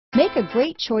Make a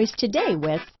great choice today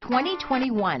with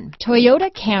 2021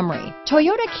 Toyota Camry.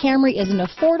 Toyota Camry is an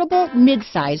affordable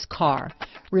mid-size car,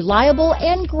 reliable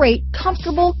and great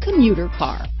comfortable commuter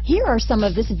car. Here are some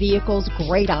of this vehicle's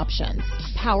great options: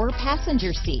 power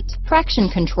passenger seat, traction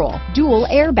control, dual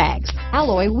airbags,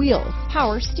 alloy wheels,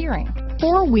 power steering,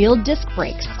 four-wheel disc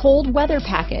brakes, cold weather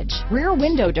package, rear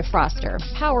window defroster,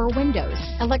 power windows,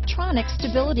 electronic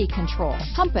stability control,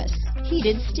 compass,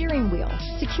 heated steering wheel,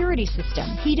 security system,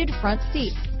 heated front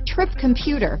seats, trip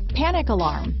computer, panic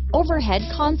alarm, overhead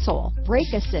console,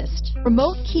 brake assist,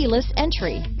 remote keyless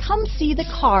entry. Come see the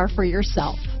car for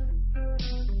yourself.